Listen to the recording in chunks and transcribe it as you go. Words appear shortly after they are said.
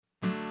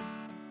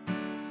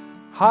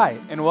Hi,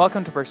 and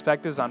welcome to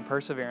Perspectives on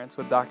Perseverance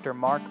with Dr.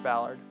 Mark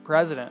Ballard,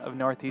 President of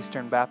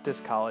Northeastern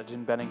Baptist College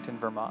in Bennington,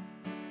 Vermont.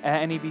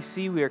 At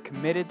NEBC, we are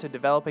committed to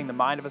developing the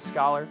mind of a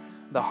scholar,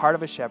 the heart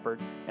of a shepherd,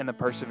 and the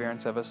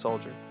perseverance of a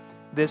soldier.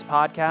 This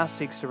podcast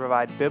seeks to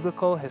provide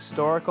biblical,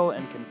 historical,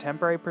 and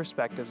contemporary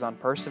perspectives on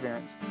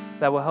perseverance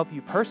that will help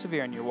you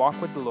persevere in your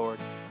walk with the Lord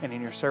and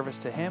in your service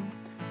to Him,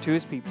 to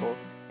His people,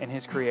 and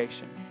His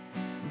creation.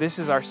 This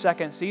is our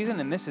second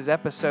season, and this is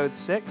episode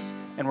 6,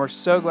 and we're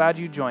so glad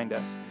you joined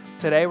us.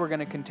 Today, we're going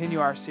to continue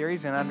our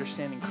series in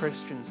understanding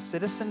Christian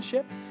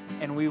citizenship,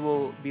 and we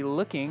will be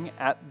looking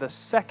at the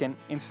second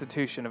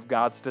institution of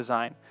God's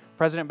design.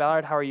 President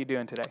Ballard, how are you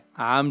doing today?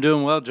 I'm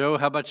doing well, Joe.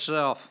 How about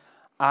yourself?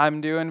 I'm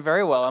doing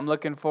very well. I'm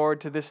looking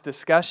forward to this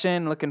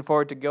discussion, looking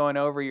forward to going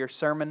over your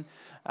sermon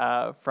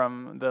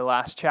from the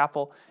last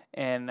chapel,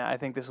 and I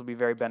think this will be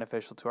very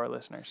beneficial to our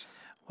listeners.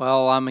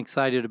 Well, I'm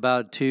excited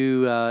about it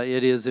too.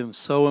 It is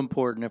so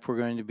important if we're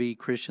going to be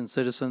Christian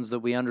citizens that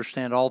we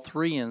understand all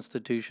three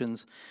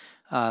institutions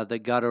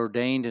that God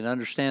ordained and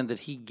understand that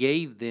He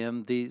gave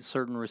them these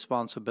certain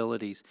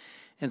responsibilities.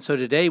 And so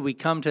today we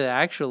come to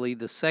actually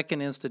the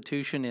second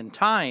institution in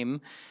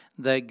time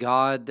that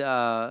God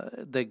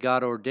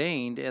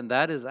ordained, and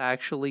that is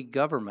actually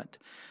government.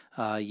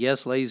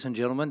 Yes, ladies and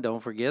gentlemen,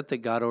 don't forget that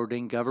God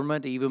ordained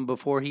government even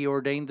before He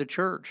ordained the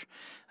church.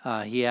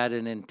 He had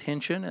an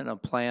intention and a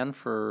plan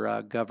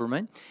for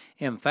government.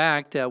 In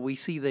fact, we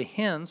see the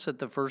hints at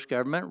the first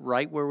government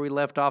right where we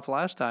left off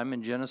last time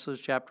in Genesis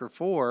chapter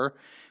 4,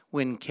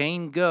 when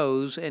Cain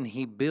goes and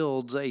he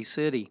builds a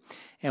city.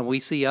 And we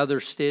see other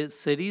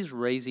cities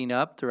raising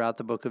up throughout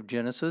the book of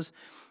Genesis.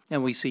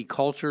 And we see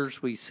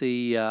cultures, we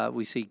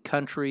see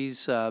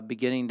countries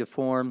beginning to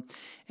form.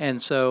 And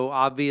so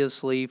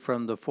obviously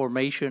from the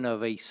formation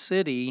of a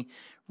city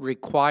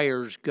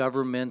requires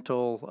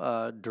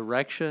governmental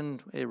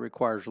direction. It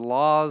requires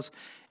laws.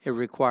 It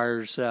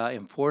requires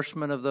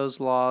enforcement of those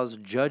laws,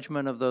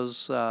 judgment of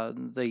those,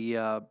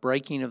 the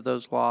breaking of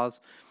those laws,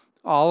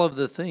 all of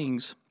the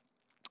things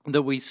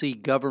that we see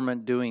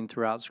government doing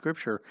throughout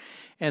Scripture.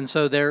 And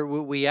so there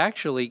we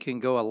actually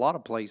can go a lot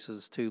of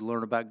places to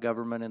learn about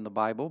government in the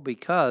Bible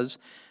because,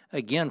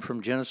 again,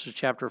 from Genesis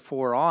chapter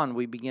 4 on,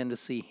 we begin to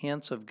see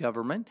hints of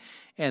government.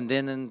 And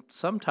then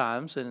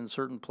sometimes and in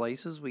certain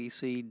places, we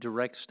see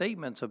direct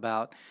statements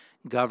about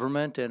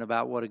government and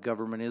about what a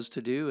government is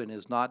to do and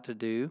is not to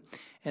do.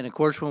 And, of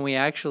course, when we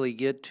actually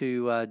get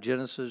to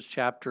Genesis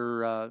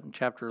chapter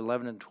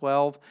 11 and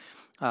 12,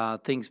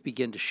 things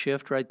begin to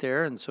shift right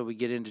there. And so we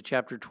get into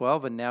chapter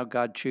 12, and now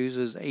God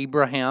chooses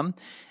Abraham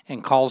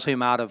and calls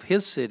him out of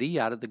his city,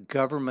 out of the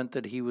government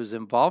that he was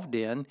involved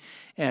in,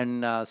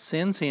 and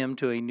sends him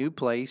to a new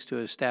place to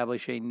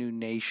establish a new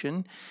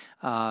nation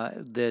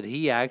that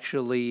he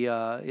actually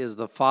is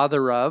the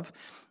father of.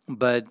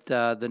 But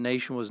the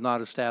nation was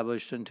not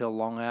established until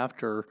long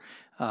after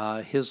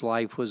his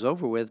life was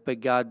over with.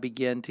 But God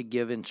began to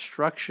give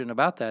instruction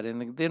about that.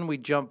 And then we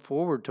jump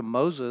forward to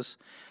Moses.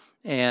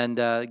 And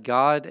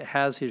God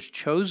has His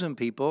chosen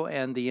people,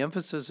 and the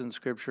emphasis in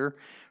Scripture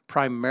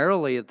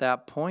primarily at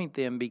that point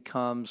then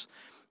becomes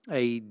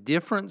a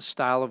different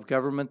style of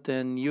government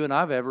than you and I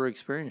have ever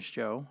experienced,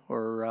 Joe,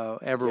 or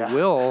ever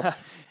will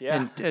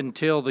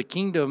until the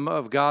kingdom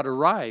of God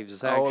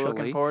arrives, actually. Oh,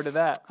 looking forward to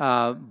that.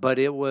 But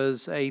it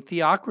was a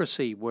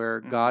theocracy where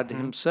God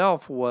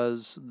Himself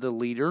was the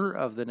leader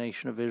of the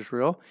nation of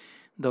Israel,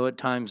 though at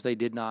times they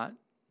did not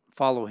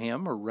follow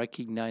Him or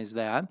recognize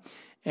that.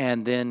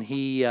 And then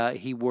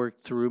he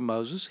worked through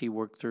Moses. He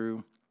worked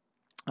through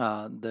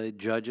the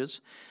judges.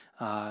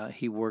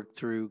 He worked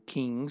through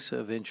kings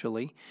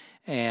eventually.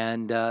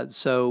 And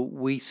so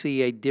we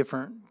see a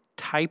different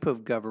type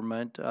of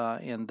government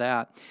in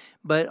that.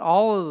 But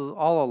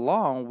all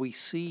along, we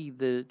see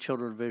the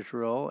children of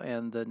Israel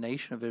and the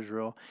nation of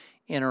Israel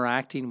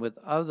interacting with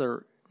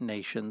other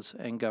nations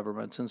and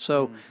governments. And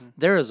so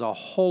there is a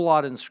whole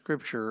lot in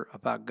Scripture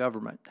about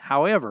government.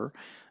 However,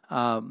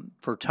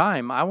 for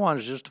time, I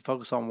wanted just to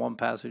focus on one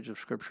passage of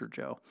Scripture,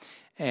 Joe.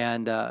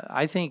 And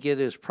I think it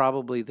is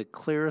probably the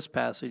clearest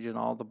passage in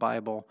all the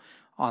Bible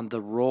on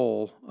the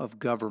role of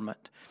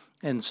government.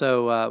 And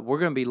so we're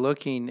going to be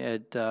looking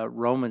at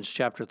Romans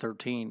chapter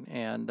 13.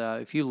 And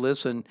if you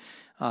listen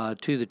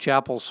to the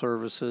chapel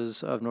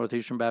services of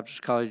Northeastern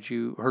Baptist College,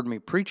 you heard me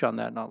preach on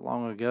that not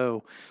long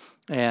ago.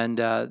 And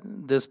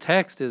this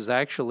text is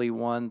actually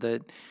one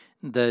that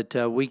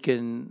we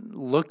can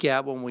look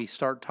at when we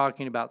start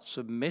talking about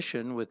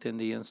submission within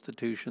the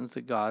institutions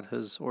that God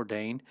has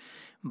ordained.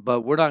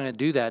 But we're not going to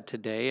do that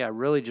today. I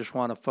really just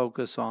want to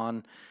focus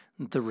on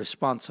the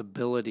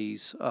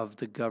responsibilities of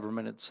the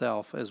government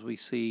itself as we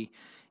see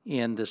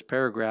in this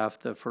paragraph,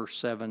 the first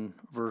 7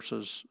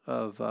 verses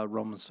of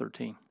Romans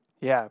 13.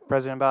 Yeah,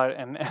 President Ballard,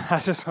 and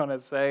I just want to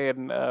say,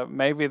 and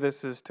maybe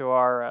this is to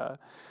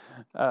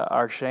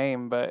our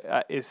shame,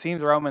 but it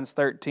seems Romans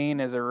 13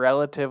 is a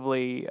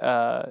relatively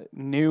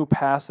new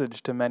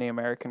passage to many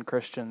American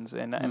Christians,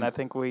 and I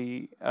think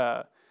we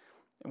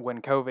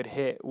when COVID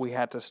hit, we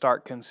had to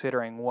start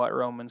considering what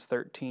Romans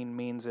 13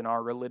 means in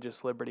our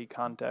religious liberty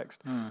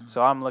context.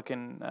 So I'm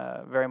looking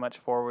very much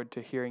forward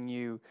to hearing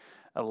you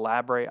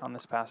elaborate on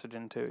this passage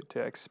and to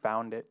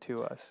expound it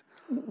to us.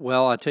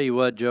 Well, I tell you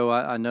what, Joe,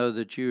 I know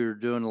that you're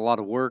doing a lot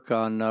of work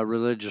on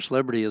religious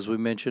liberty, as we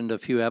mentioned a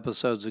few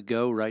episodes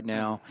ago right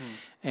now.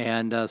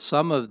 And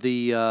some of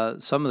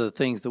the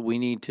things that we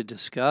need to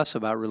discuss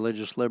about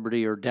religious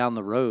liberty are down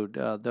the road.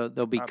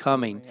 They'll be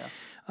coming. Yeah.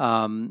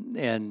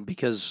 And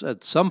because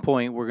at some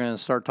point we're going to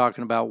start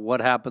talking about what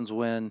happens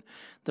when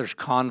there's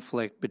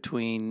conflict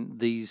between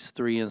these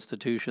three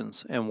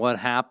institutions, and what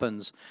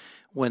happens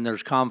when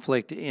there's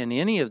conflict in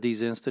any of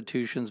these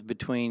institutions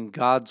between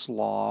God's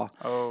law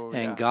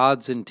and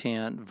God's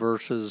intent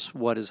versus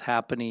what is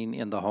happening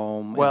in the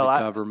home and the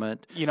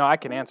government. I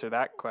can answer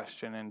that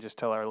question and just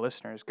tell our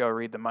listeners, go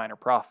read the Minor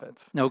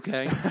Prophets.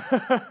 Okay.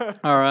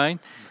 All right.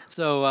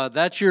 So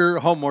that's your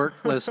homework,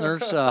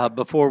 listeners,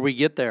 before we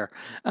get there.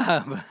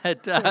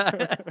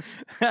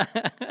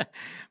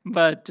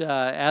 But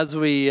as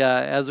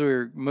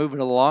we're moving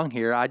along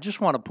here, I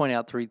just want to point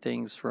out three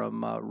things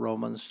from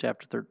Romans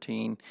chapter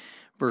 13,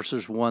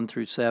 verses 1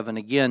 through 7.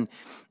 Again,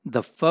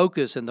 the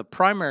focus and the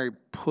primary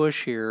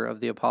push here of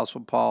the Apostle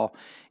Paul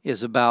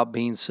is about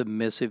being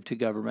submissive to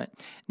government.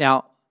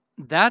 Now,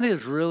 that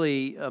is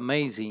really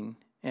amazing,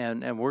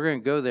 and we're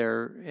going to go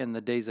there in the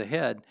days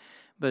ahead,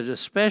 but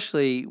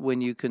especially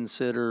when you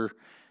consider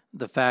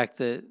the fact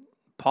that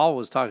Paul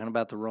was talking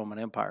about the Roman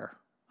Empire.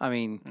 I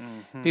mean,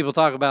 people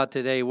talk about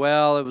today,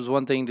 well, it was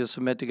one thing to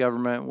submit to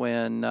government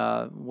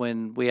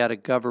when we had a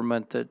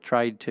government that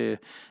tried to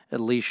at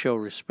least show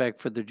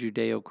respect for the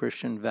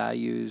Judeo-Christian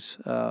values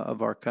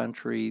of our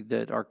country,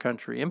 that our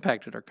country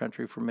impacted our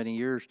country for many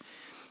years.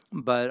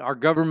 But our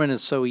government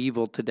is so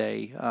evil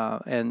today,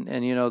 and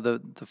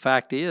the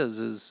fact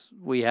is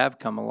we have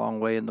come a long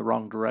way in the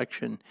wrong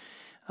direction.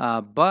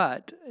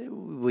 But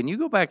when you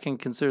go back and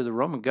consider the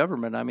Roman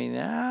government, I mean,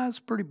 it's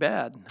pretty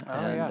bad.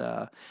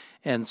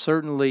 And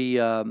certainly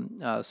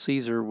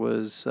Caesar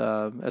was,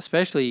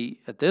 especially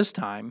at this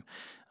time,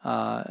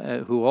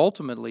 who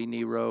ultimately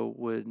Nero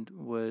would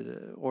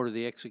order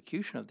the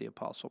execution of the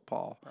Apostle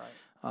Paul,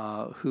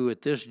 who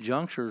at this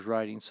juncture is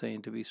writing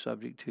saying to be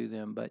subject to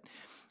them.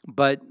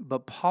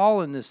 But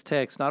Paul in this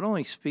text not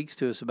only speaks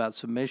to us about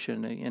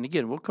submission, and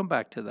again, we'll come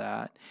back to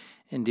that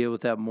and deal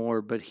with that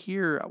more, but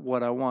here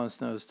what I want us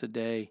to notice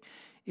today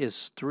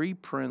is three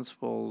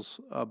principles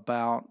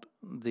about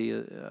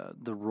the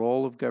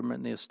role of government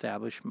and the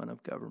establishment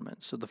of government.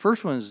 So the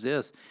first one is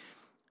this: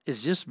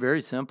 it's just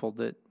very simple,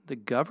 that the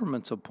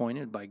government's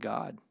appointed by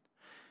God.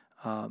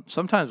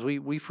 Sometimes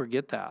we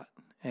forget that,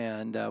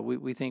 and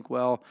we think,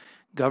 well,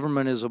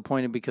 government is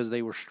appointed because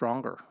they were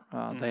stronger,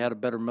 they had a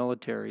better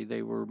military,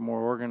 they were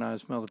more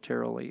organized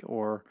militarily,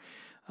 or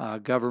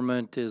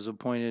government is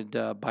appointed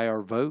by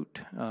our vote,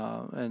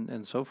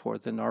 and so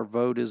forth. And our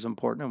vote is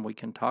important, and we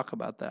can talk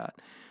about that.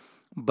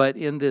 But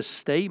in this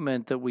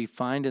statement that we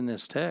find in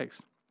this text,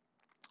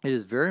 it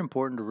is very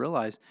important to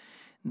realize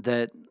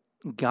that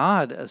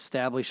God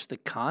established the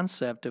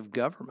concept of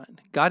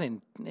government. God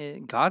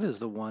is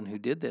the one who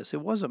did this.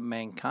 It wasn't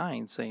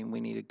mankind saying we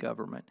need a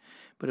government,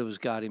 but it was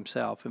God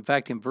himself. In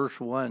fact, in verse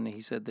 1, he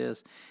said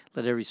this: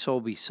 let every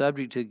soul be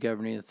subject to the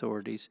governing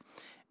authorities.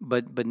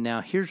 But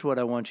now here's what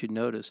I want you to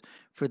notice.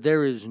 For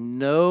there is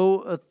no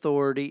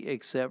authority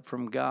except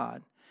from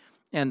God,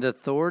 and the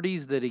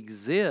authorities that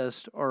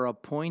exist are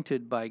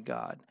appointed by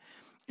God.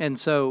 And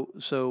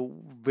so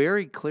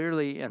very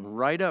clearly and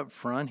right up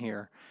front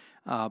here,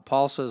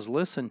 Paul says,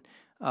 listen,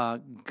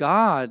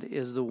 God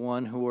is the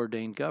one who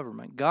ordained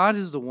government. God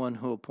is the one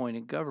who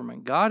appointed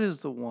government. God is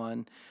the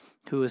one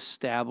who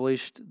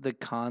established the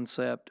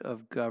concept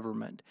of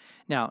government.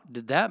 Now,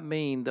 did that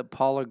mean that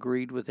Paul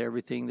agreed with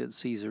everything that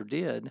Caesar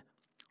did?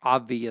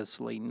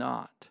 Obviously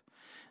not.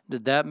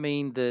 Did that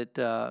mean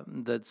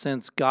that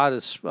since God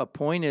has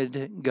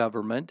appointed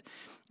government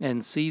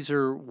and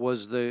Caesar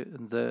was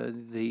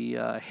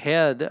the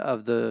head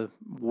of the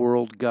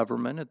world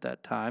government at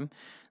that time,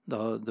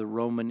 the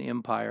Roman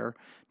Empire,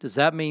 does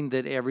that mean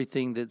that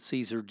everything that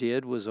Caesar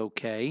did was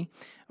okay?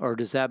 Or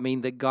does that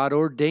mean that God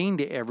ordained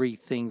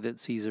everything that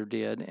Caesar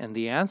did? And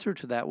the answer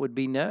to that would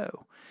be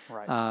no.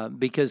 Right.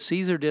 Because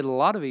Caesar did a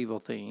lot of evil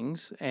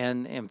things.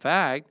 And in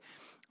fact,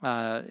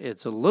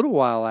 it's a little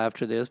while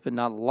after this, but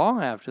not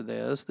long after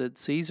this, that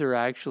Caesar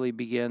actually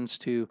begins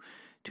to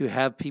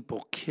have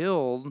people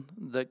killed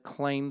that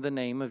claim the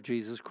name of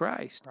Jesus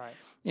Christ. Right.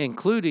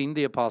 Including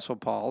the Apostle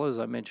Paul, as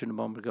I mentioned a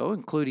moment ago,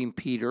 including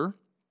Peter,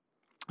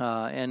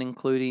 and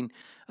including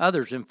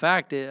others. In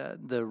fact,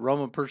 the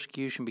Roman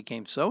persecution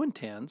became so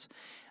intense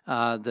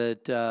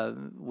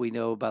that we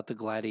know about the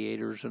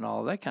gladiators and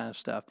all that kind of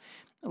stuff.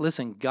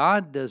 Listen,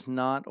 God does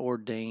not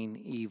ordain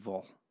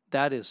evil.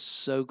 That is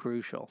so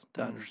crucial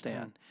to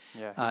understand.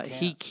 Yeah,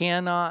 he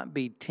cannot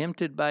be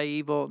tempted by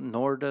evil,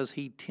 nor does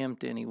he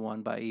tempt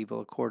anyone by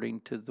evil, according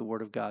to the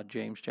Word of God.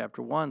 James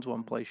chapter 1 is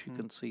one place you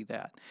can see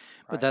that.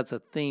 But that's a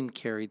theme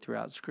carried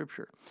throughout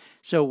Scripture.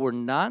 So we're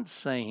not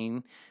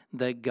saying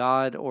that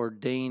God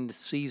ordained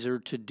Caesar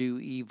to do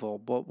evil.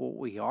 But what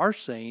we are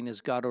saying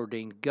is God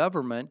ordained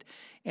government.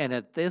 And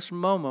at this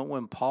moment,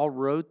 when Paul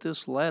wrote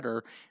this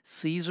letter,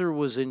 Caesar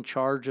was in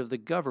charge of the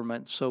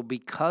government. So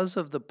because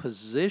of the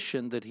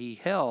position that he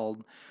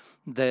held,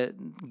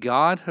 that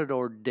God had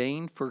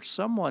ordained for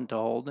someone to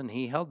hold, and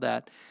he held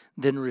that,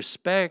 then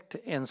respect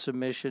and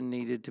submission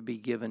needed to be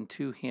given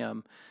to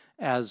him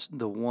as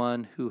the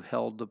one who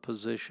held the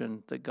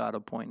position that God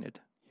appointed.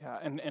 Yeah,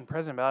 and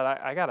President Ballard,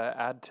 I got to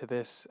add to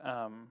this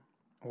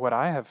what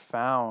I have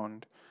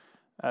found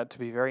to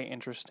be very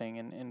interesting,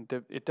 and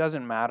it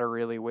doesn't matter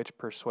really which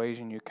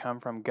persuasion you come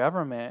from.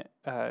 Government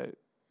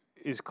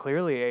is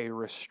clearly a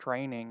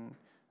restraining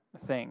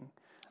thing.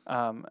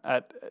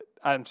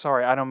 I'm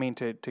sorry, I don't mean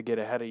to get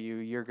ahead of you.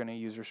 You're going to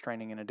use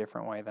restraining in a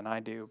different way than I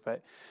do,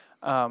 but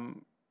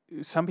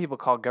some people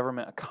call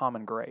government a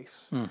common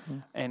grace,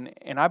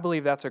 and I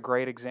believe that's a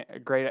great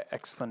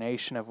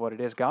explanation of what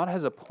it is. God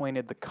has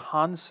appointed the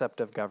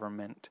concept of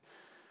government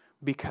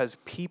because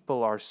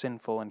people are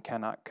sinful and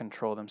cannot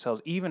control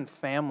themselves. Even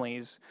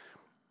families,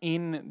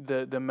 in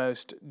the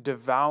most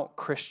devout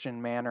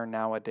Christian manner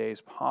nowadays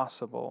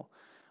possible,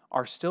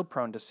 are still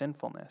prone to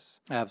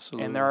sinfulness.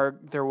 Absolutely. And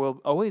there will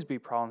always be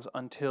problems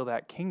until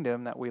that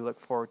kingdom that we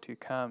look forward to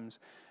comes.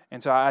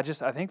 And so I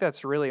think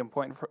that's really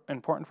important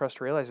for us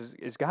to realize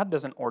is God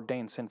doesn't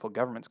ordain sinful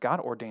governments.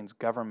 God ordains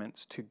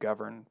governments to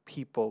govern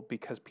people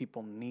because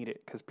people need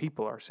it, because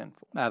people are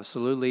sinful.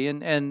 Absolutely.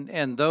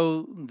 And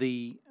though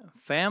the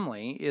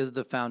family is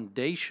the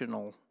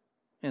foundational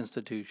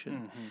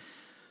institution,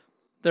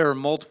 there are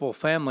multiple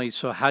families,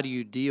 so how do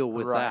you deal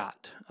with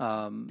that?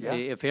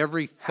 If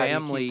every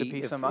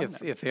family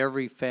if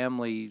every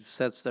family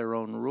sets their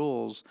own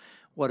rules,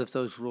 what if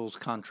those rules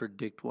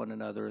contradict one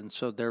another? And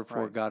so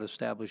therefore God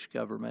established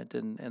government,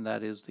 and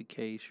that is the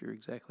case. You're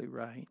exactly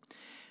right.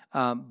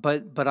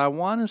 But I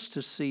want us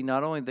to see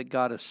not only that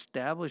God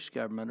established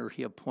government, or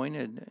he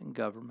appointed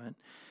government,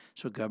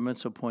 so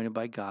government's appointed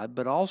by God,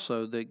 but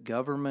also that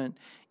government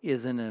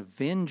is an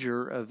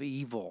avenger of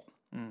evil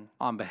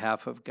on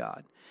behalf of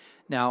God.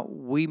 Now,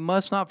 we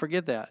must not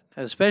forget that,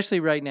 especially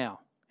right now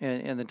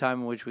in the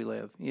time in which we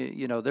live.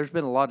 You know, there's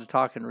been a lot of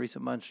talk in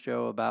recent months,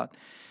 Joe, about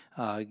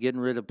getting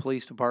rid of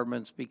police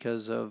departments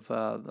because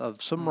of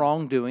some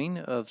wrongdoing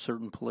of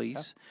certain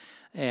police.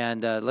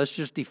 And let's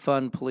just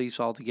defund police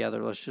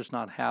altogether. Let's just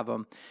not have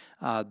them.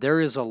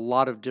 There is a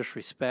lot of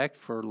disrespect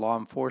for law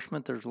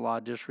enforcement. There's a lot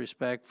of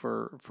disrespect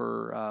for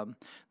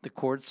the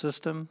court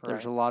system.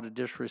 There's a lot of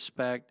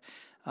disrespect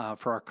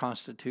for our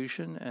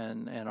Constitution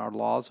and our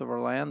laws of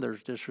our land.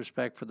 There's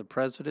disrespect for the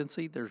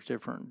presidency. There's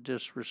different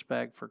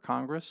disrespect for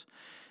Congress.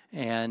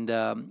 And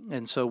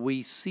so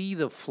we see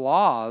the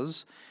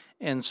flaws.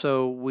 And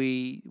so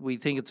we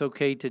think it's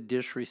okay to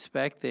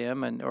disrespect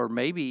them, or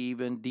maybe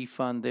even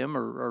defund them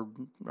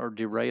or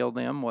derail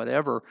them,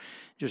 whatever.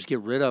 Just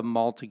get rid of them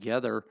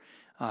altogether.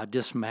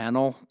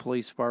 Dismantle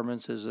police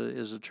departments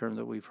is a term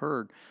that we've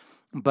heard.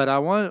 But I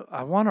want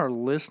our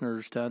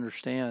listeners to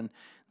understand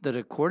that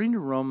according to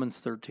Romans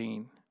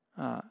 13,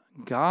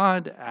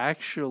 God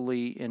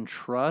actually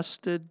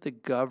entrusted the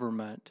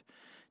government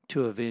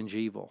to avenge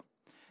evil.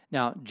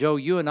 Now, Joe,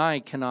 you and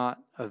I cannot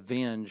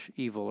avenge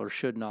evil, or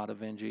should not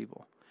avenge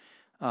evil.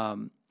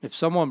 If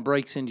someone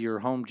breaks into your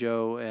home,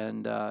 Joe,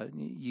 and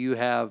you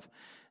have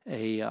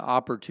a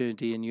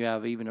opportunity and you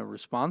have even a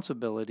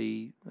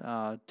responsibility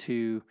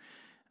to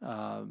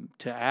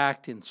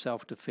act in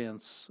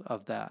self-defense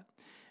of that.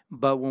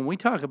 But when we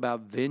talk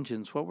about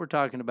vengeance, what we're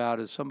talking about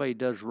is somebody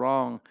does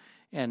wrong,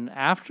 and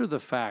after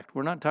the fact,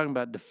 we're not talking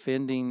about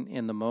defending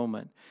in the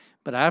moment,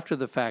 but after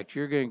the fact,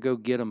 you're going to go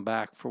get them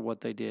back for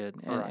what they did.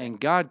 And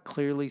God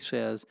clearly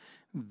says,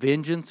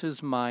 vengeance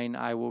is mine,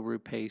 I will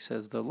repay,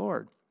 says the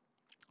Lord.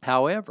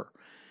 However,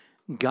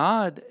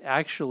 God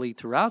actually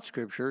throughout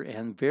Scripture,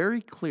 and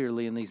very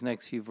clearly in these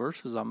next few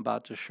verses I'm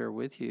about to share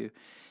with you,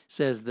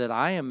 says that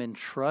I am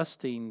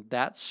entrusting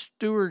that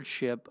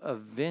stewardship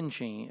of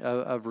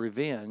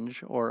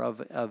revenge or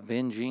of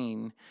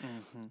avenging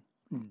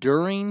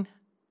during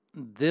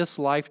this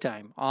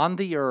lifetime on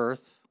the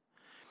earth.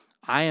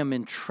 I am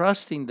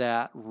entrusting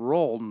that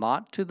role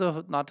not to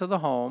the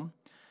home,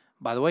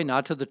 by the way,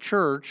 not to the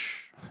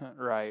church,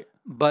 right,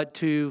 but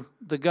to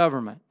the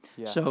government.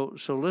 Yeah. So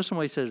listen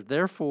what he says.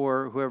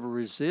 Therefore, whoever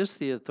resists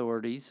the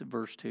authorities,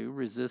 verse 2,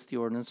 resists the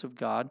ordinance of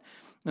God,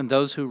 and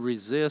those who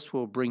resist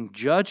will bring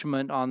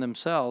judgment on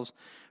themselves.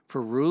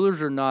 For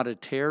rulers are not a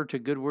terror to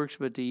good works,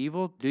 but to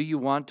evil. Do you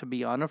want to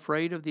be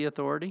unafraid of the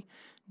authority?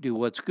 Do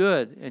what's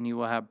good, and you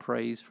will have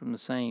praise from the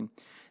same.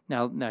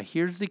 Now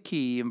here's the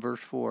key in verse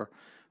 4.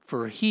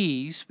 For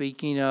he,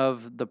 speaking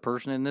of the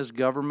person in this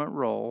government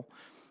role,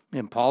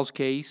 in Paul's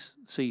case,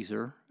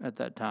 Caesar at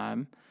that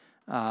time,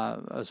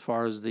 as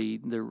far as the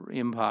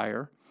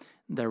empire,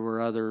 there were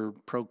other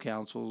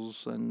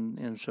proconsuls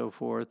and so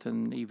forth,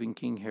 and even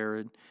King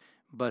Herod.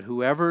 But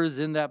whoever is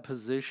in that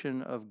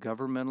position of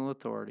governmental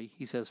authority,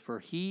 he says, for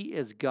he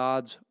is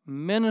God's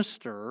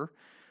minister.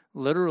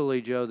 Literally,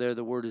 Joe, there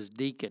the word is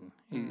deacon.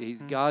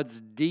 He's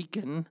God's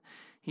deacon.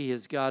 He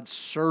is God's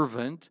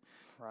servant.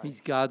 Right.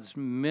 He's God's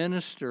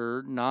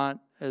minister, not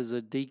as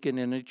a deacon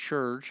in a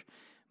church,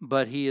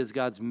 but he is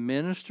God's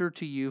minister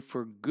to you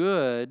for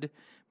good.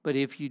 But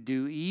if you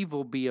do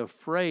evil, be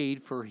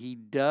afraid, for he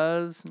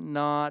does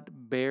not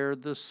bear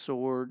the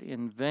sword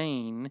in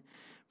vain,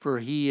 for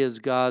he is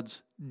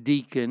God's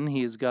deacon,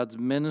 he is God's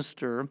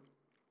minister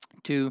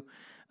to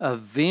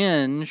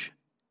avenge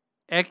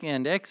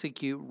and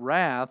execute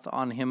wrath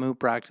on him who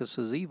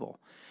practices evil.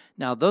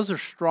 Now, those are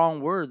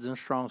strong words and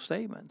strong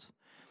statements.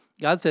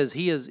 God says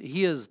he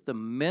is the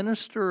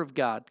minister of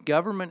God.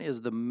 Government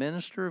is the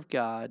minister of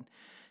God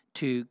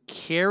to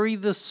carry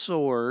the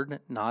sword,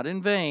 not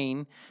in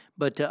vain,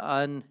 but to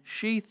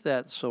unsheath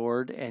that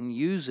sword and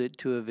use it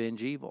to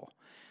avenge evil.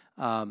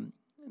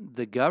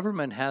 The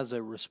government has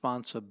a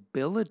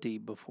responsibility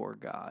before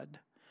God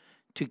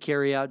to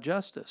carry out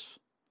justice.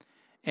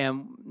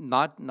 And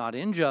not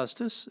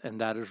injustice,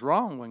 and that is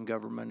wrong when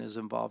government is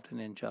involved in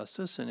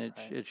injustice, and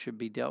it should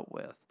be dealt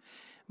with.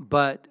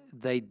 But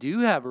they do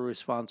have a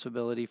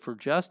responsibility for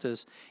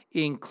justice,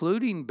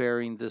 including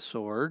bearing the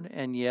sword,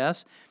 and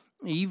yes,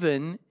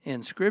 even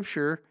in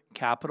Scripture,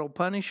 capital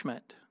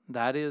punishment.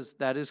 That is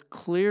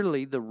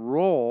clearly the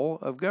role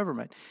of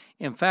government.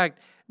 In fact,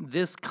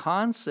 this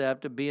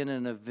concept of being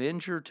an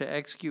avenger to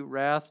execute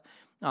wrath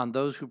on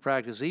those who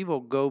practice evil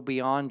go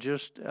beyond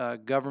just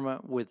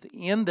government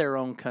within their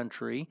own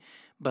country,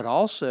 but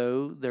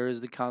also there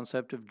is the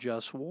concept of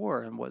just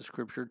war, and what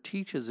Scripture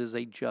teaches is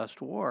a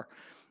just war.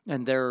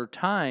 And there are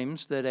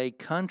times that a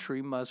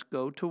country must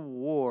go to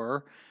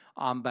war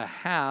on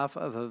behalf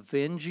of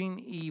avenging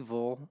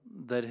evil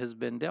that has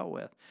been dealt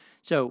with.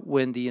 So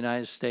when the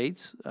United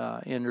States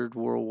entered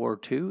World War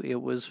II,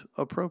 it was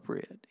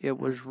appropriate. It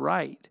was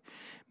right,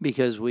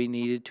 because we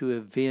needed to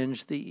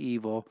avenge the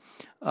evil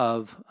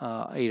of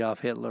Adolf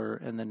Hitler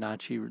and the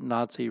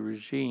Nazi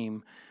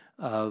regime,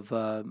 of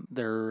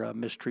their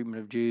mistreatment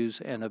of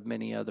Jews and of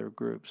many other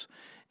groups.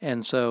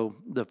 And so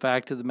the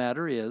fact of the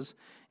matter is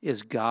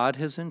God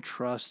has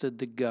entrusted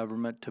the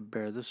government to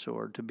bear the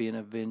sword, to be an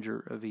avenger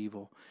of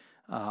evil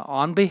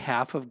on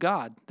behalf of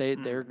God.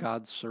 They're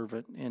God's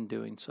servant in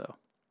doing so.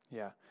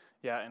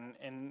 Yeah,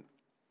 and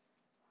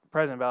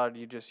President Ballard,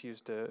 you just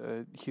used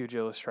a huge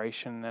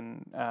illustration,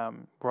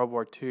 and World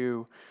War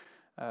II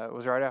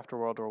was right after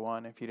World War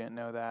I, if you didn't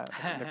know that,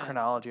 the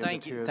chronology of the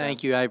two of them.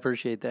 Thank you, I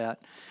appreciate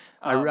that.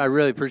 I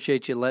really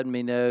appreciate you letting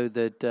me know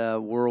that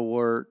World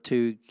War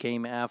II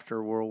came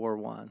after World War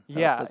I.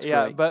 That's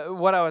great. But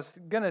what I was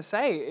going to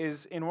say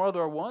is in World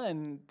War I,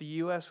 the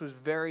U.S. was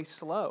very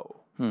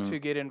slow to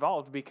get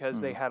involved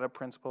because they had a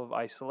principle of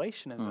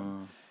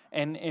isolationism.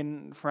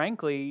 And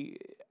frankly,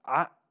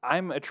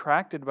 I'm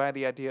attracted by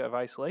the idea of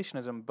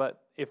isolationism,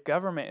 but if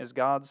government is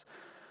God's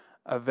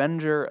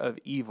avenger of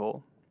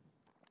evil,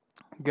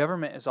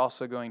 government is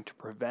also going to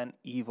prevent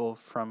evil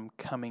from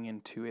coming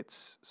into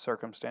its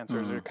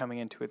circumstances or coming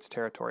into its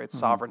territory, its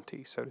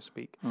sovereignty, so to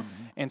speak.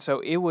 And so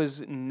it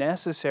was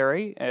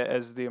necessary,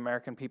 as the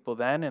American people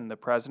then and the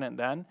president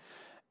then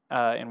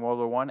in World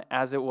War I,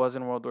 as it was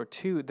in World War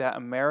II, that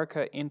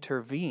America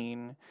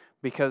intervene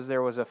because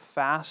there was a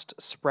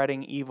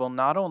fast-spreading evil,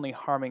 not only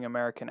harming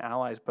American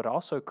allies, but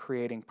also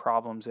creating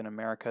problems in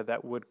America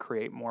that would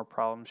create more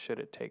problems should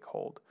it take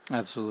hold.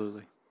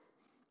 Absolutely.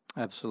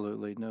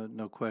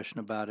 No question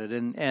about it.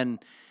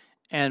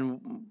 And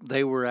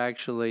they were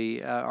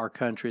actually, our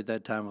country at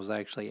that time was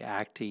actually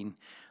acting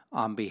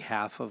on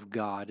behalf of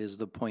God, is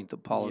the point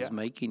that Paul is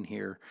making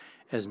here,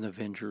 as an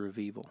avenger of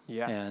evil.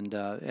 And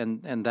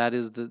that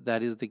is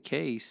the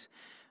case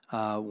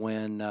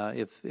when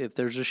if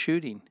there's a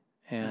shooting.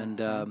 And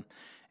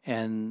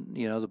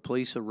the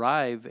police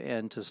arrive,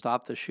 and to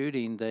stop the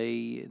shooting,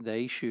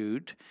 they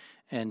shoot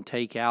and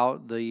take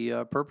out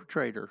the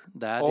perpetrator.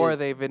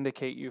 They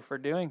vindicate you for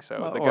doing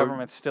so. The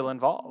government's still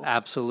involved.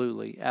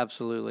 Absolutely.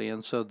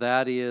 And so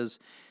that is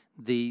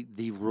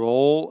the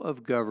role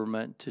of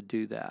government to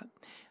do that.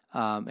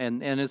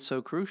 And it's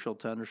so crucial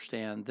to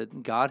understand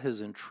that God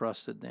has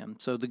entrusted them.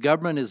 So the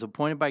government is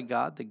appointed by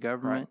God. The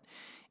government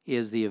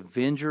is the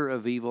avenger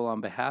of evil on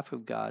behalf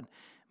of God.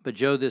 But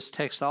Joe, this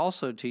text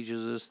also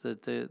teaches us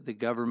that the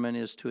government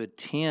is to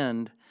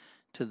attend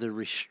to the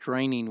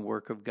restraining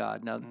work of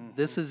God. Now,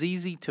 this is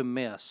easy to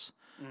miss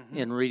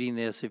in reading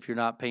this if you're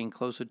not paying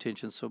close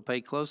attention. So pay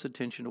close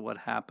attention to what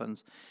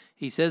happens.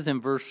 He says in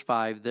verse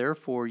 5,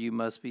 "Therefore you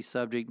must be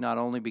subject not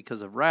only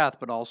because of wrath,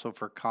 but also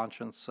for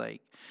conscience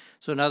sake."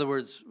 So in other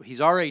words,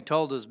 he's already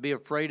told us, be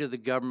afraid of the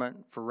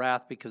government for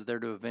wrath because they're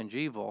to avenge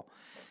evil.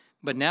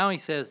 But now he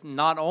says,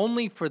 not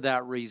only for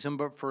that reason,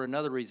 but for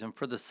another reason,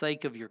 for the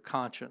sake of your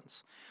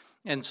conscience.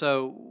 And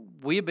so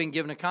we have been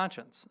given a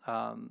conscience.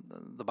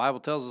 The Bible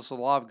tells us the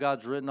law of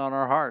God's written on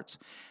our hearts.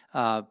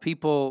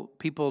 People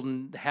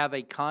have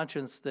a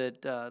conscience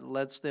that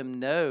lets them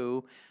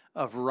know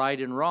of right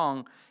and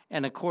wrong.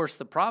 And of course,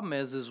 the problem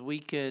is we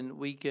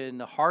can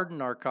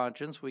harden our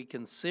conscience, we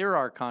can sear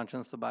our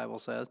conscience, the Bible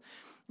says,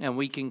 and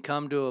we can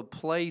come to a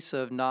place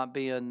of not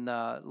being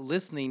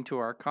listening to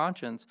our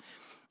conscience.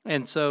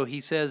 And so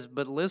he says,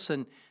 but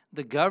listen,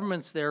 The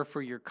government's there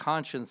for your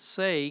conscience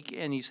sake.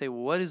 And you say,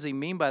 well, what does he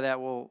mean by that?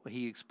 Well,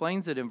 he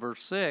explains it in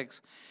verse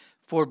 6.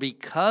 For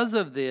because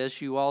of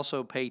this, you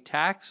also pay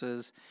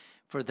taxes,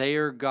 for they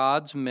are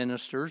God's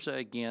ministers,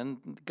 again,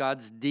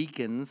 God's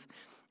deacons,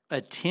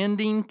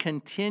 attending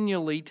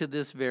continually to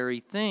this very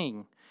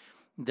thing.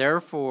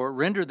 Therefore,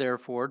 render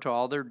therefore to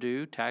all their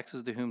due,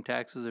 taxes to whom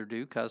taxes are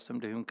due,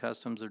 custom to whom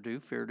customs are due,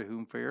 fear to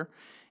whom fear,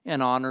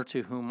 and honor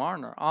to whom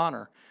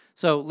honor.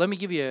 So let me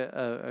give you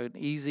an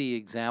easy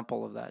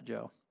example of that,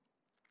 Joe.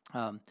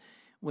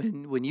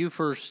 When you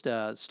first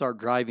start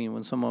driving,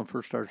 when someone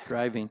first starts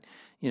driving,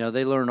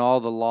 they learn all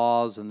the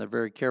laws and they're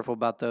very careful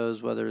about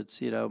those, whether it's,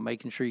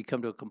 making sure you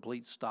come to a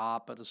complete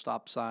stop at a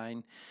stop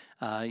sign,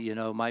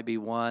 might be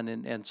one.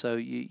 And so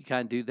you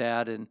kind of do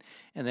that. And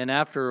then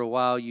after a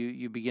while,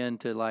 you begin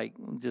to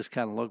just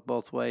kind of look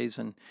both ways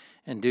and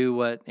do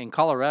what in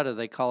Colorado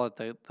they call it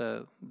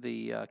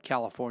the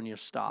California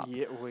stop.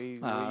 Yeah, we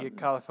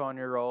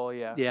California roll,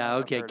 yeah. Yeah,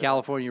 okay,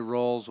 California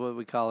rolls, what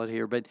we call it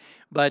here. But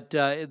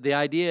the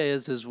idea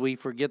is we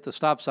forget the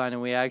stop sign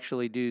and we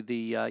actually do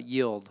the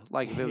yield,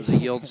 like if it was a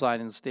yield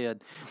sign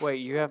instead. Wait,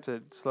 you have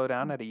to slow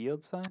down at a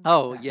yield sign?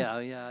 Oh yeah,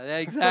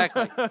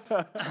 exactly.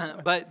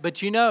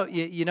 but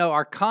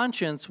our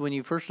conscience when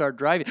you first start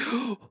driving,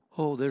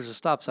 oh, there's a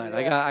stop sign.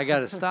 Yeah. I got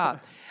to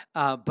stop.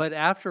 But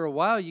after a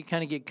while, you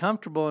kind of get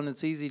comfortable, and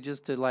it's easy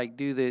just to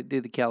do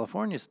the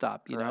California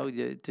stop,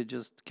 to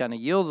just kind of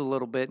yield a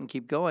little bit and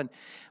keep going.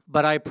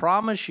 But I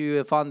promise you,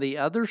 if on the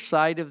other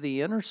side of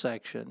the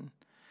intersection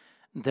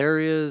there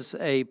is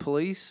a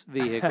police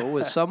vehicle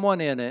with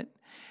someone in it,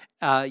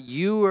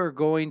 you are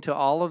going to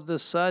all of a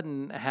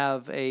sudden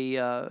have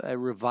a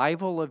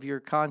revival of your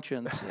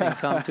conscience and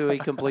come to a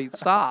complete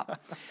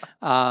stop.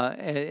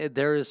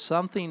 There is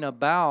something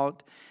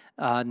about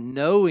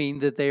knowing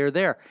that they are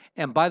there.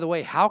 And by the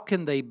way, how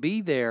can they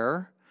be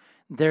there?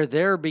 They're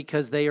there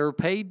because they are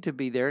paid to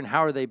be there. And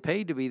how are they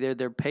paid to be there?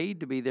 They're paid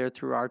to be there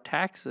through our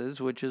taxes,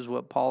 which is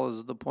what Paul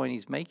is the point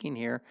he's making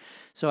here.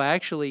 So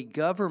actually,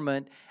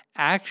 government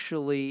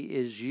actually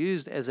is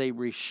used as a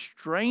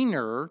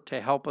restrainer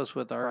to help us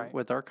with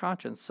our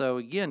conscience. So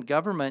again,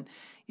 government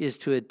is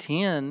to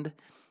attend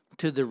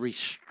to the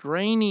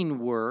restraining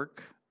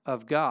work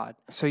of God.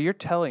 So you're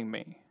telling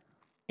me,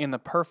 in the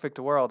perfect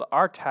world,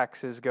 our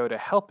taxes go to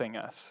helping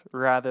us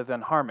rather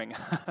than harming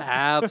us.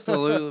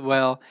 Absolutely.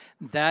 Well,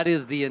 that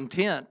is the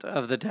intent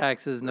of the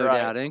taxes, no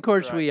doubt. And of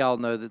course, we all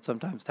know that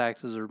sometimes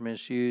taxes are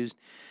misused,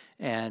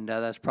 and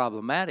that's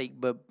problematic.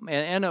 But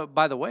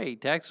by the way,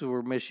 taxes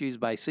were misused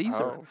by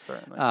Caesar. Oh,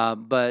 certainly.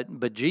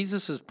 But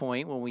Jesus'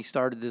 point when we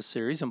started this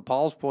series, and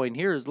Paul's point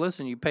here is,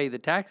 listen, you pay the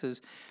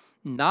taxes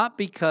not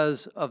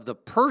because of the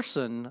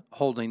person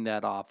holding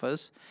that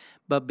office,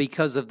 but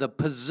because of the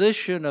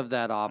position of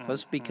that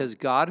office, because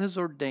God has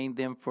ordained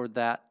them for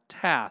that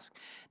task.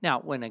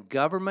 Now, when a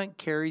government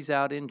carries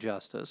out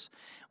injustice,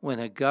 when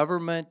a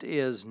government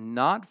is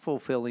not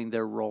fulfilling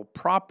their role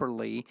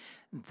properly,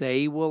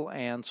 they will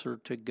answer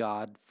to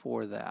God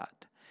for that.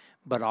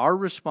 But our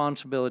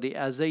responsibility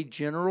as a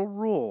general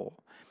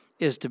rule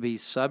is to be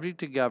subject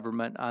to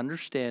government,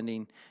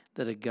 understanding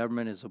that a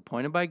government is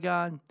appointed by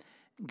God,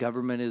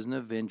 government is an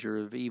avenger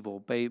of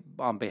evil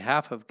on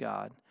behalf of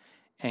God,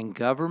 and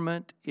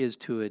government is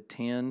to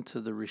attend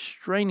to the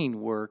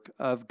restraining work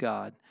of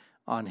God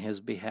on His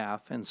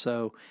behalf. And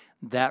so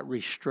that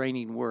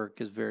restraining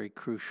work is very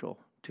crucial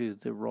to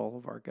the role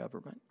of our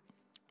government.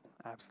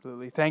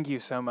 Absolutely. Thank you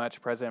so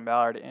much, President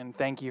Ballard, and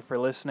thank you for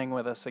listening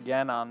with us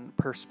again on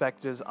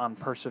Perspectives on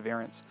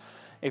Perseverance.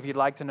 If you'd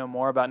like to know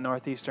more about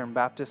Northeastern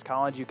Baptist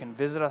College, you can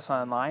visit us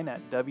online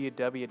at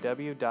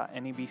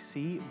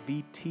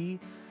www.nebcvt.org.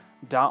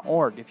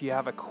 If you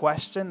have a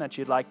question that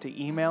you'd like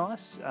to email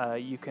us,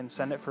 you can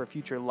send it for a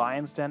future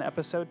Lion's Den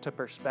episode to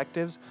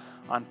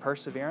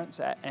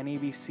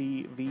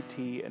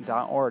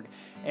perspectivesonperseverance@nebcvt.org.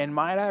 And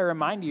might I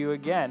remind you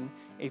again,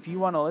 if you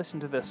want to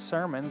listen to the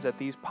sermons that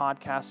these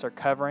podcasts are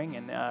covering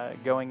and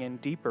going in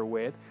deeper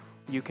with,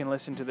 you can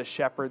listen to the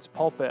Shepherd's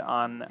Pulpit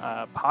on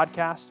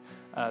podcast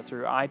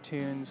through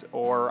iTunes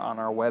or on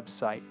our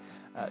website.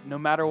 No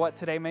matter what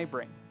today may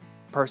bring,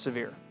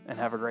 persevere and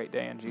have a great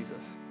day in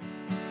Jesus.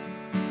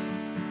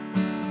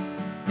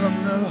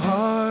 From the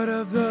heart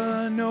of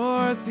the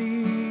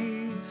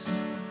Northeast,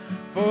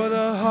 for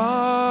the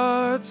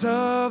hearts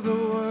of the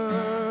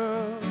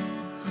world,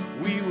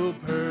 we will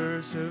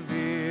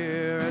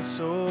persevere as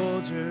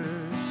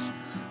soldiers.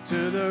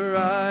 To the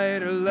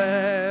right or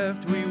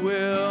left, we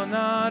will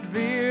not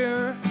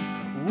veer.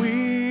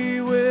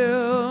 We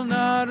will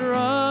not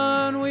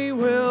run, we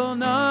will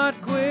not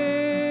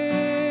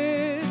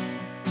quit.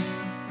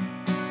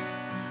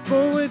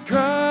 For with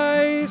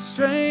Christ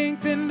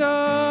strengthened our